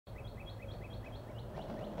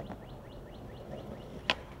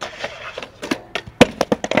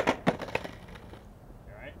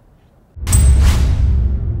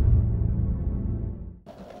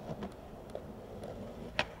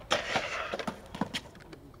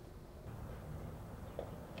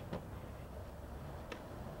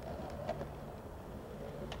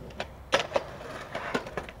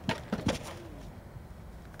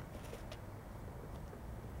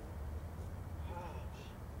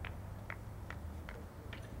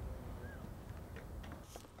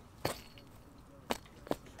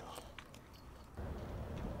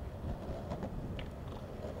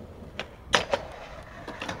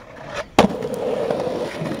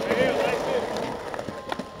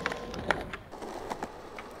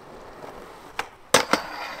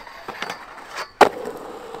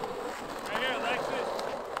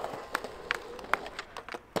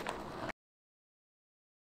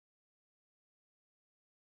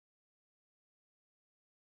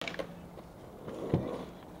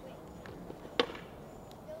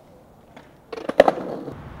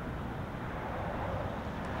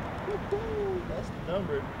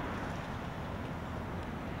numbered.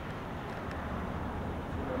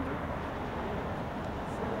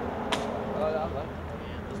 Oh, I like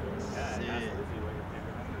it.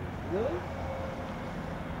 Really?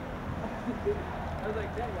 I was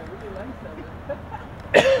like, dang, I really like something.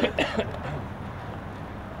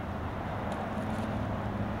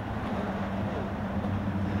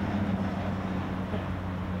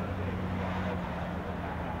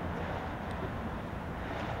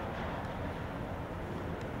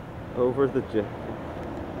 Over the jet.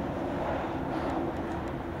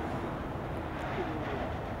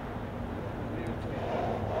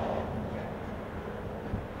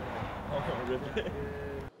 Oh, really?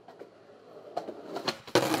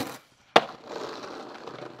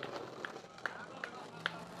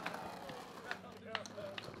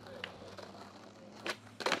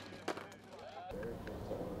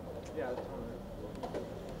 Yeah,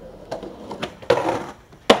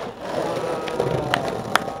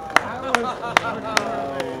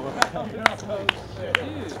 that's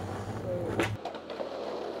dude.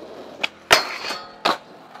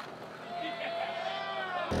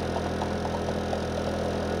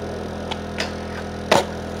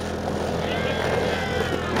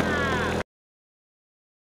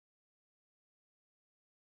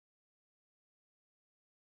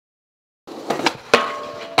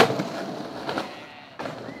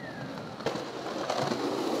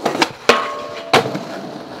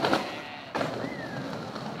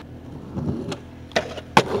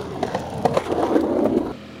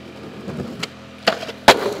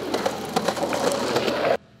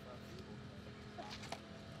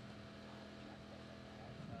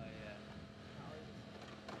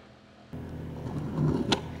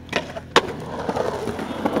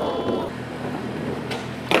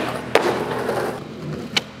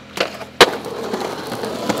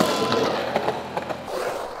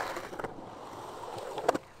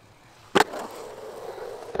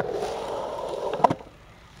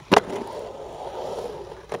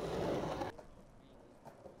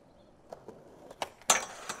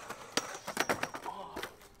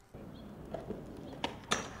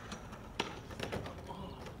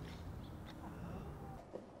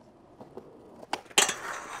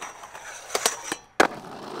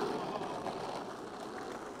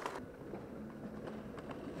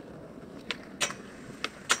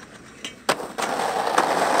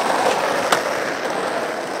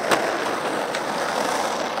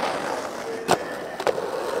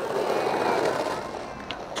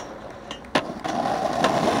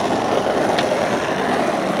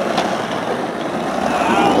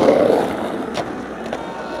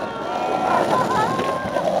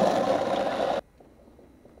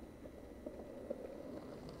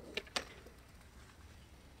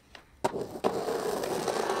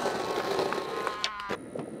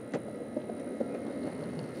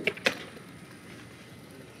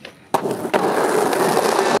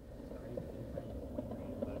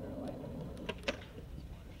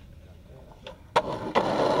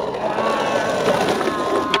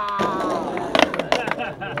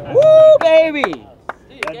 Woo, baby!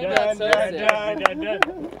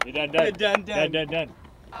 Done. You're done.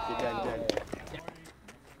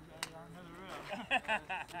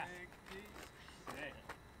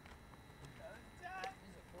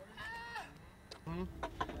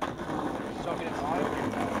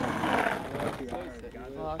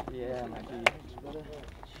 Fuck yeah, my dude.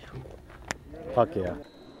 Fuck yeah.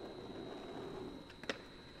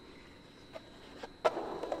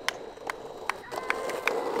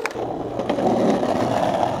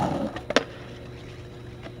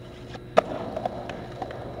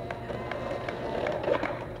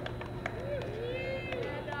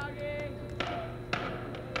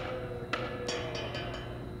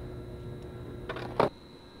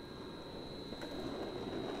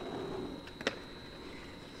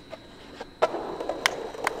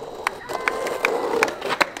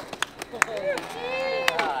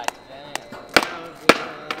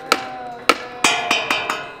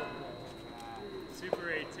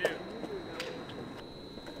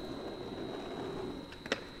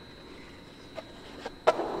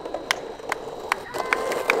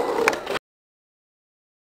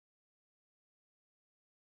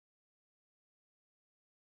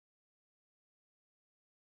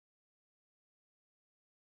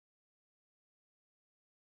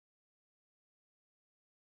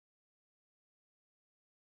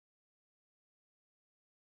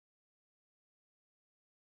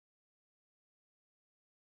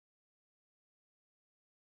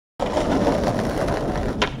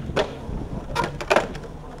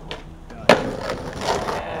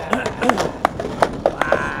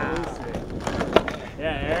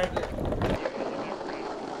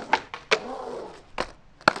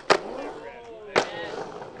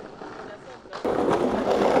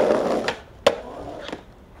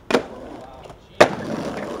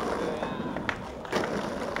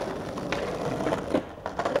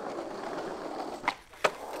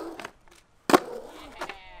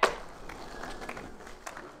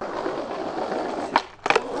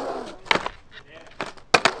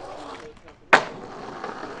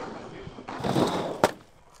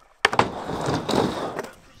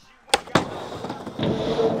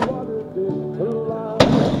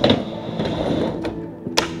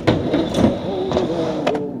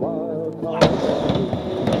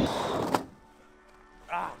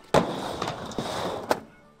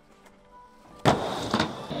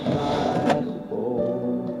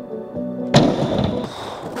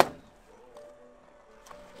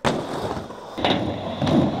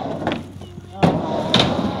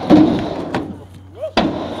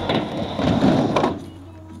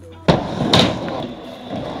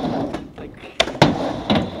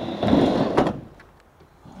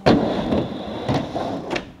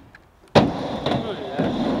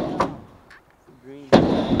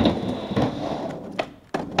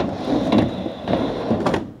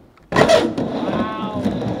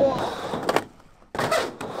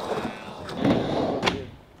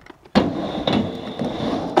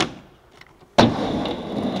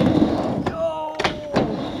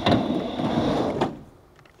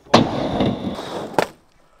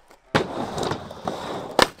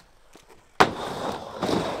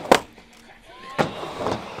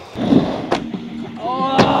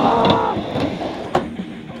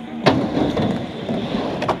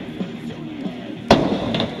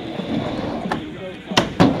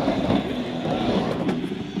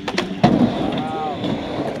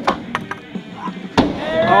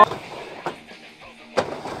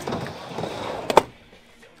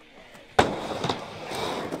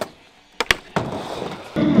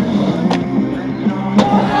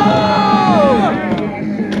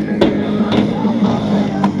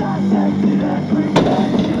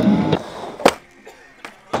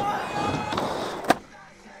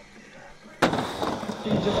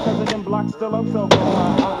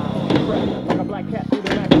 Like a black cat through the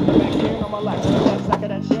back of the back on my lap. That sack of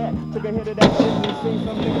that shit. Took a hit of that shit and seen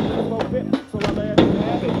some niggas in the bit. So I let him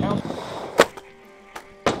have it.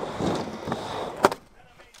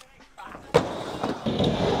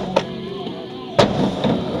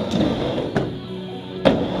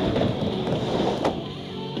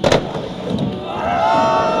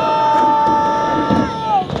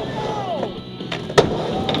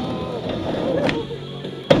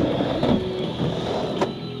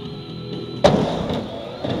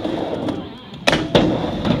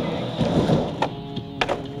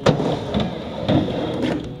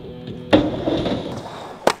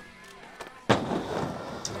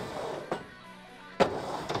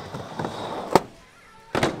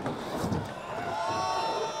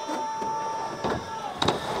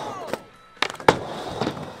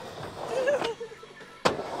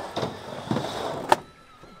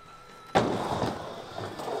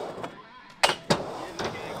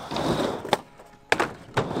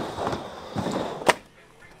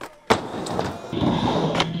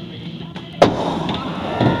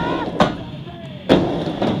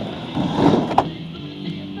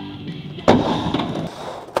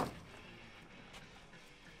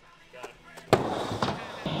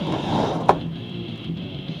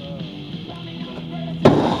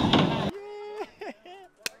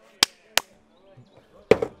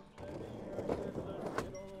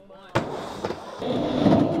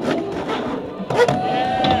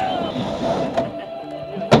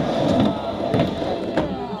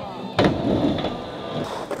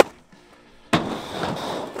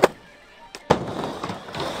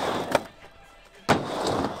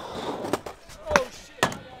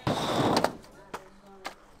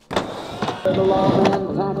 The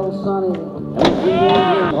lawman tackled Sonny and beat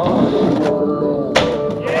him hard for the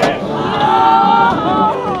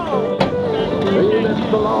They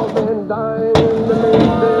let the lawman die in the name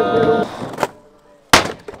of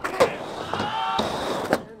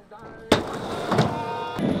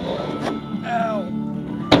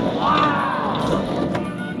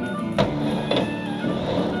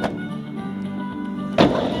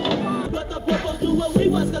But the purpose knew what we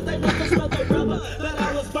was, cause they must have smelled the rubber that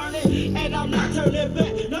I was burning, and I'm not turning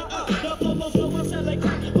back. Nuh-uh, the purpose know I'm selling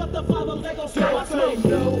crack, but the problem they gon' slow my train.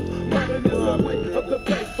 No, running is my way of the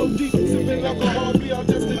back. OG, sipping alcohol, be our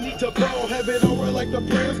destiny to ball. Have it over like the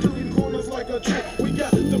plans, turning corners like a trick. We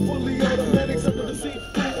got the fully automatics under the seat,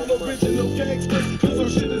 full original gangsters, cause our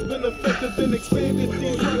shit has been effective and expanded.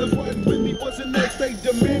 These runners riding with me, what's the next they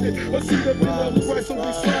demanded? A seat up in the right, so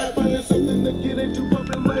we slide, finding something to get into up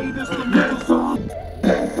and lay this the middle song.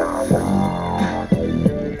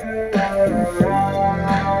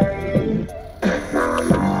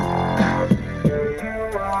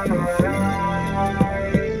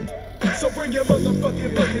 So bring your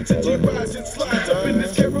motherfucking buckets and G-rides and slides up in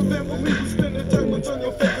this caravan with me. We spending time on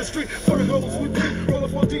your favorite street. Fire hose with me, roll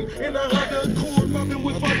up on deep in a Honda Accord. Mobbing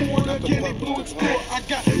with 501 uncanny blue Explorer. I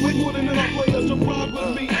got way more than enough players to ride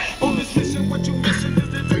with me. On this mission, what you mission is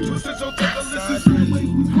the day twisted, so take a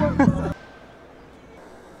listen.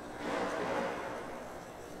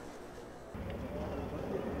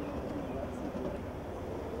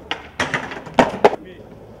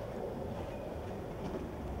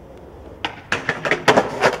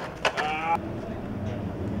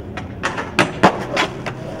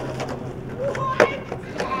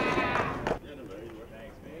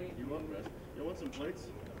 You want some plates?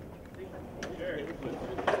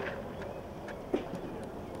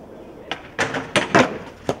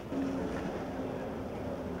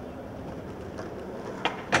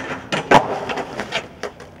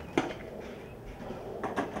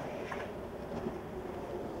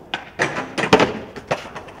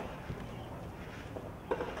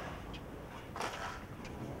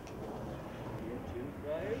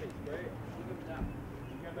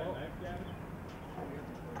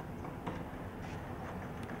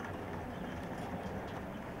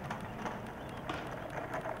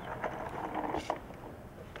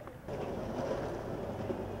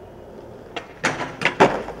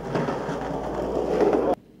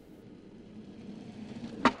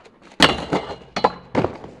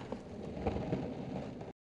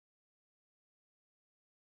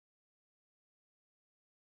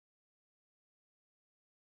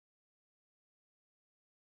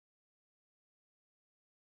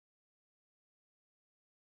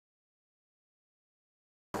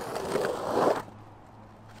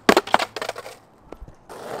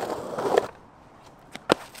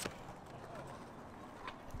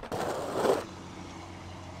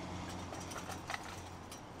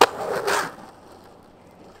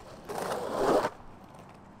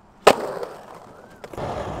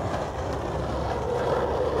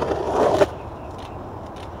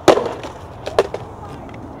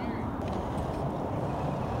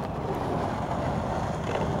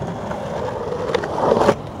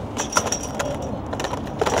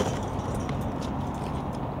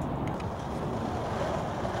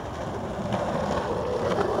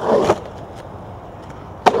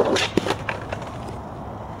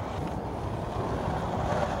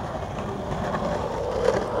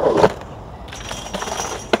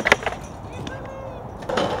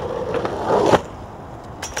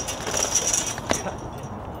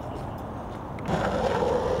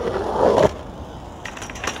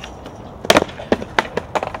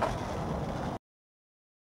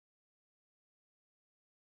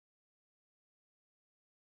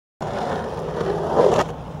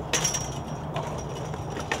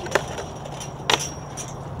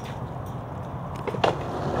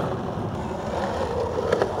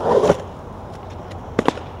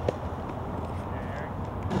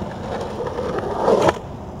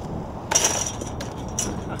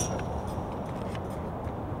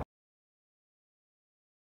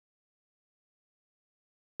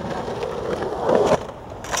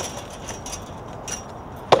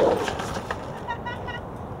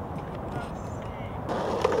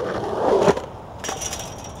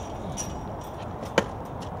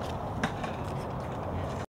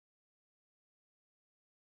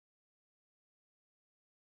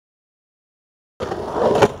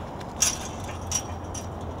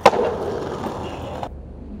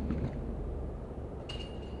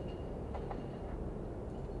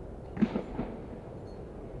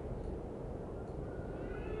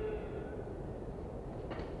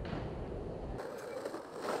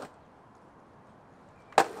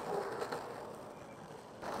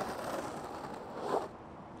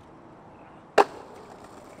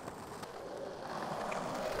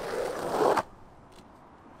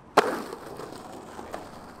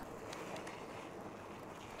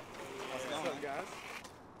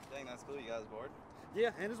 That's cool. You guys bored?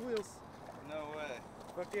 Yeah, and his wheels. No way.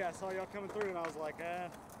 Fuck yeah, I saw y'all coming through and I was like, I'm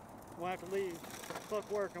gonna have to leave. Fuck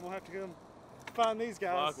work, I'm gonna have to come find these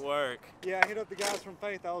guys. Fuck work. Yeah, I hit up the guys from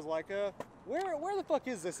Faith. I was like, where the fuck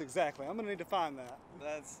is this exactly? I'm gonna need to find that.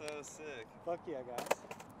 That's so sick. Fuck yeah, guys.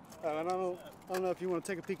 And I don't know if you want to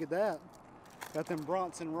take a peek at that. Got them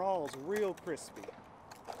Bronson Raws, real crispy.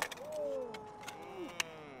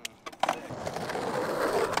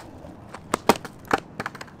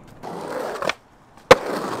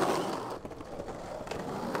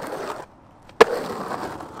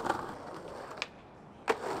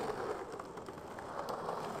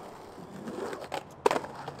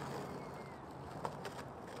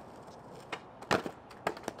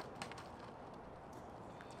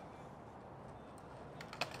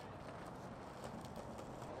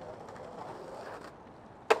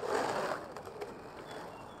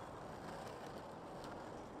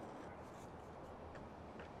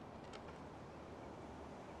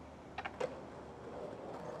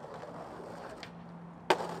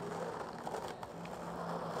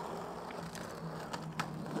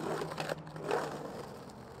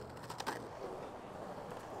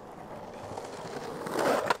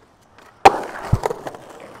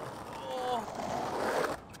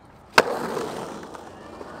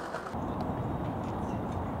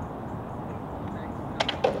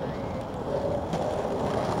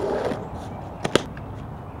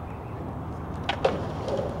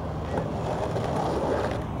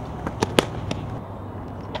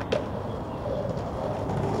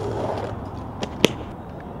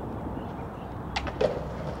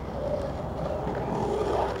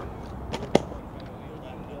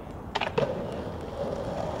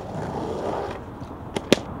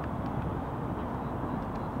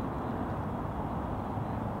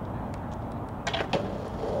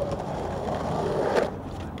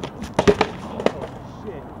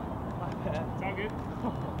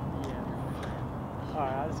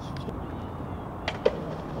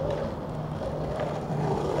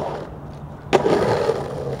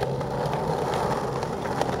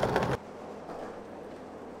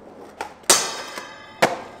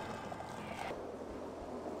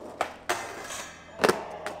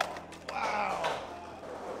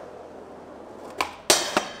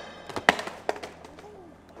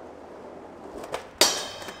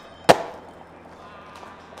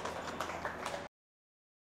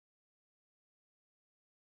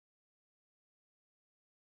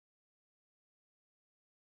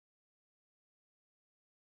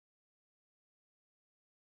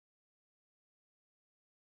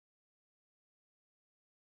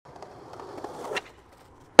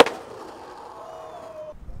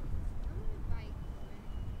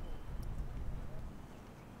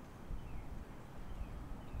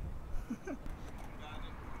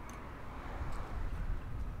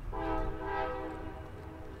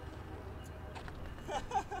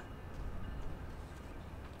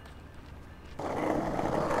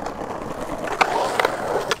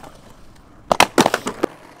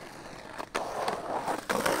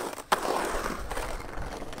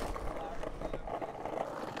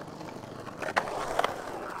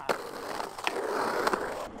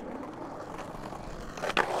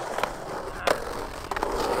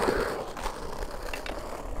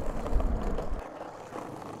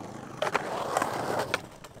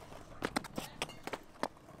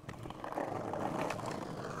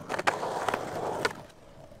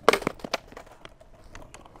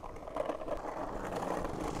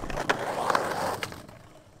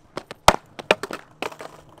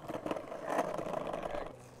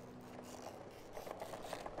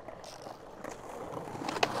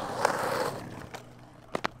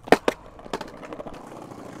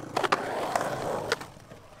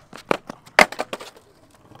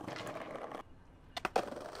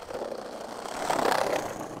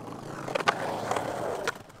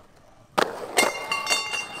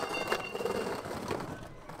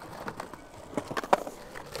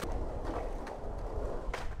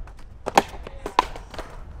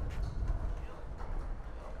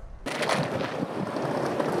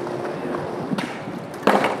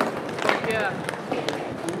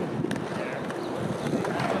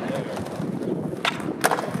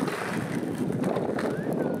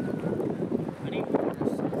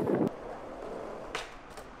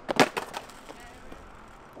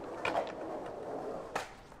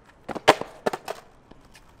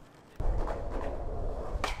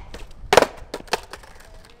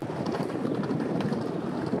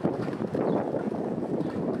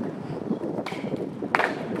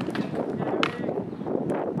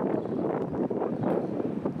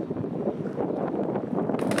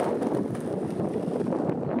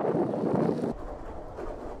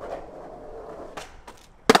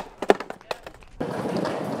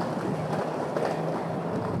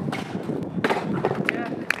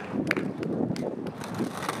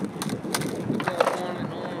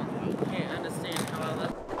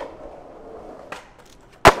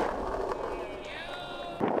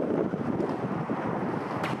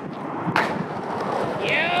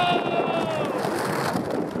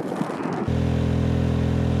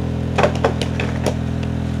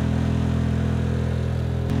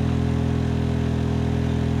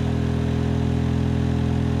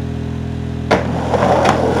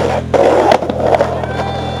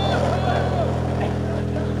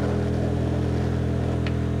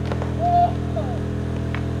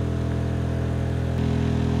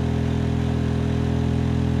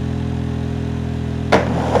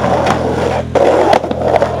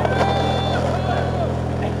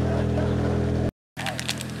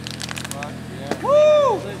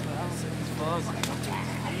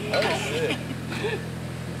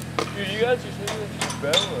 does usually.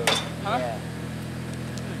 Bellow. Huh? Yeah.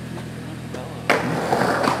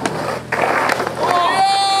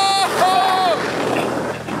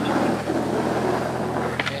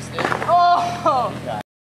 Missed it? Oh!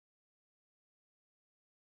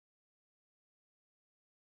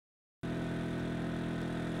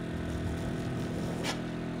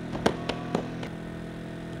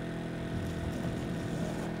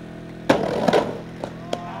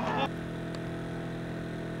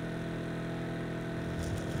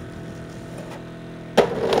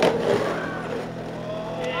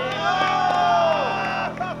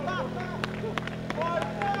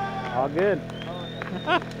 All good.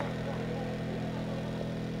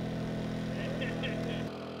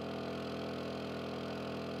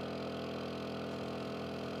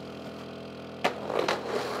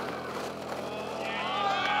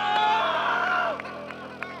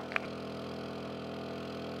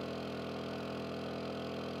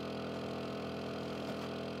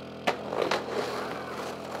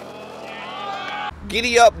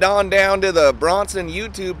 Giddy up on down to the Bronson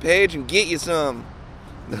YouTube page and get you some.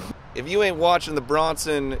 If you ain't watching the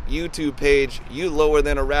Bronson YouTube page, you lower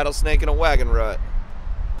than a rattlesnake in a wagon rut.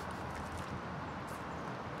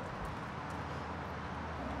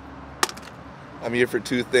 I'm here for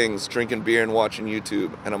two things, drinking beer and watching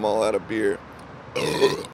YouTube, and I'm all out of beer.